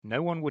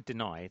No one would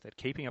deny that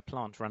keeping a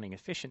plant running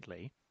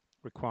efficiently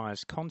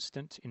requires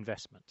constant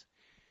investment.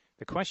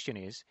 The question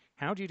is,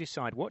 how do you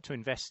decide what to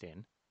invest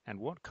in and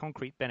what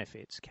concrete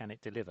benefits can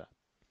it deliver?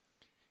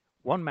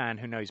 One man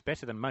who knows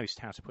better than most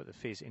how to put the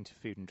fizz into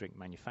food and drink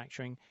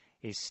manufacturing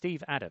is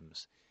Steve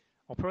Adams,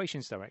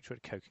 Operations Director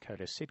at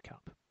Coca-Cola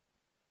Sidcup.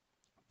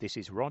 This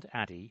is Rod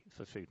Addy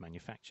for food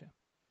manufacture.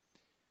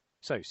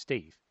 So,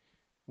 Steve,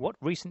 what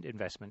recent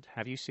investment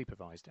have you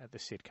supervised at the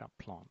Sidcup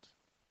plant?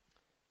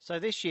 So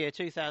this year,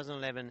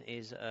 2011,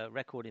 is a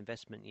record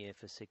investment year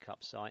for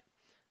Sidcup site.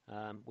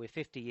 We're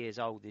 50 years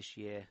old this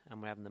year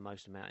and we're having the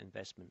most amount of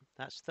investment.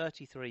 That's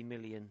 $33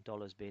 million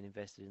being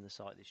invested in the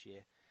site this year.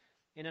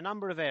 In a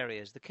number of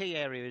areas. The key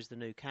area is the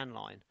new can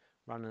line,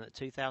 running at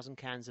 2,000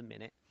 cans a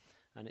minute,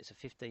 and it's a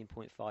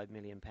 £15.5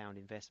 million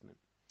investment.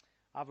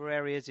 Other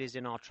areas is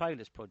in our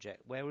trailers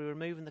project, where we're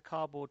removing the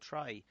cardboard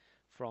tray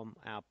from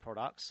our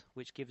products,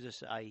 which gives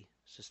us a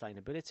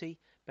sustainability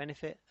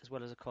benefit as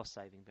well as a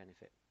cost-saving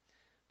benefit.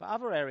 But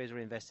other areas we're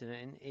investing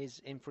in is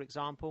in, for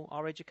example,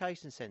 our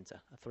education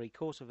centre, a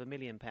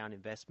 £750,000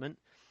 investment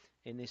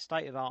in this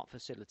state-of-art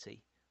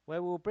facility,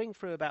 where we'll bring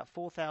through about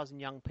 4,000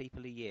 young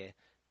people a year,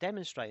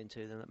 demonstrating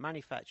to them that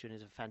manufacturing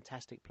is a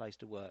fantastic place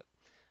to work.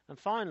 And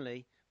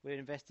finally, we're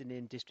investing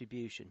in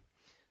distribution.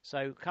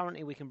 So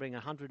currently we can bring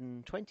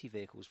 120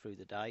 vehicles through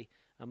the day,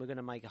 and we're going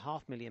to make a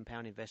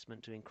 £500,000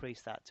 investment to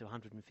increase that to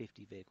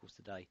 150 vehicles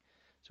today.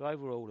 So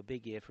overall, a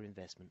big year for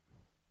investment.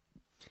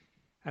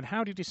 And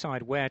how do you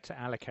decide where to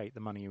allocate the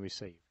money you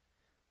receive?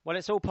 Well,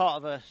 it's all part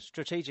of a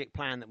strategic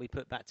plan that we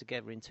put back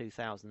together in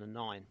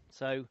 2009.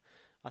 So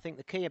I think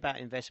the key about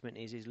investment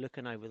is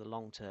looking over the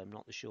long term,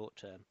 not the short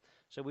term.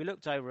 So we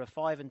looked over a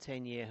 5 and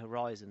 10 year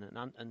horizon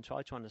and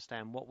tried to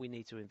understand what we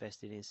need to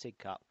invest in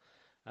Sidcup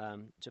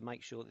to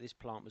make sure that this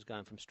plant was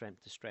going from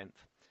strength to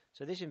strength.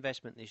 So this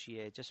investment this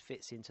year just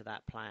fits into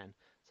that plan.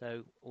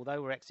 So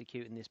although we're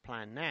executing this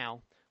plan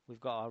now,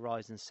 we've got our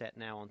horizon set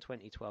now on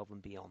 2012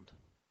 and beyond.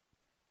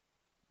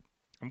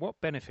 And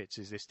what benefits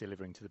is this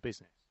delivering to the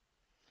business?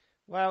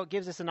 Well, it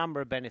gives us a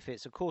number of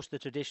benefits. Of course, the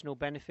traditional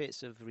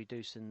benefits of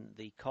reducing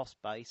the cost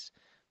base,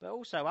 but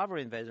also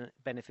other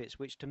benefits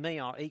which to me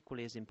are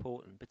equally as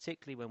important,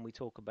 particularly when we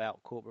talk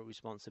about corporate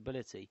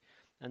responsibility.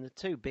 And the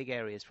two big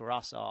areas for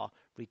us are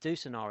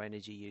reducing our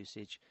energy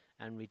usage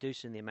and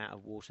reducing the amount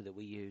of water that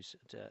we use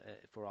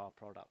for our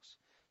products.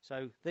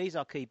 So these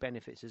are key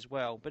benefits as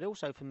well. But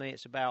also for me,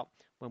 it's about,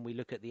 when we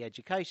look at the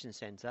education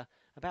centre,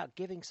 about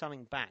giving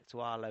something back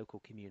to our local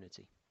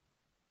community.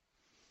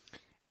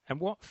 And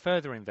what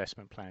further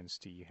investment plans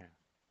do you have?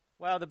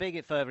 Well, the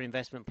big further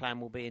investment plan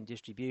will be in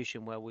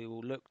distribution, where we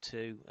will look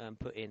to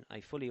put in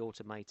a fully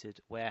automated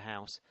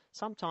warehouse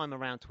sometime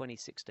around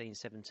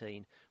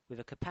 2016-17 with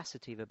a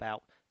capacity of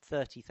about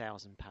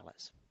 30,000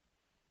 pallets.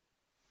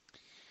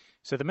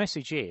 So the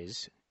message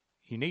is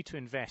you need to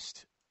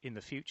invest in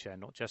the future,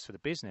 not just for the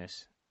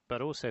business,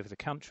 but also for the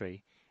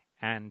country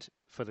and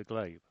for the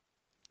globe.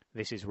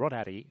 This is Rod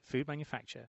Addy, food manufacturer,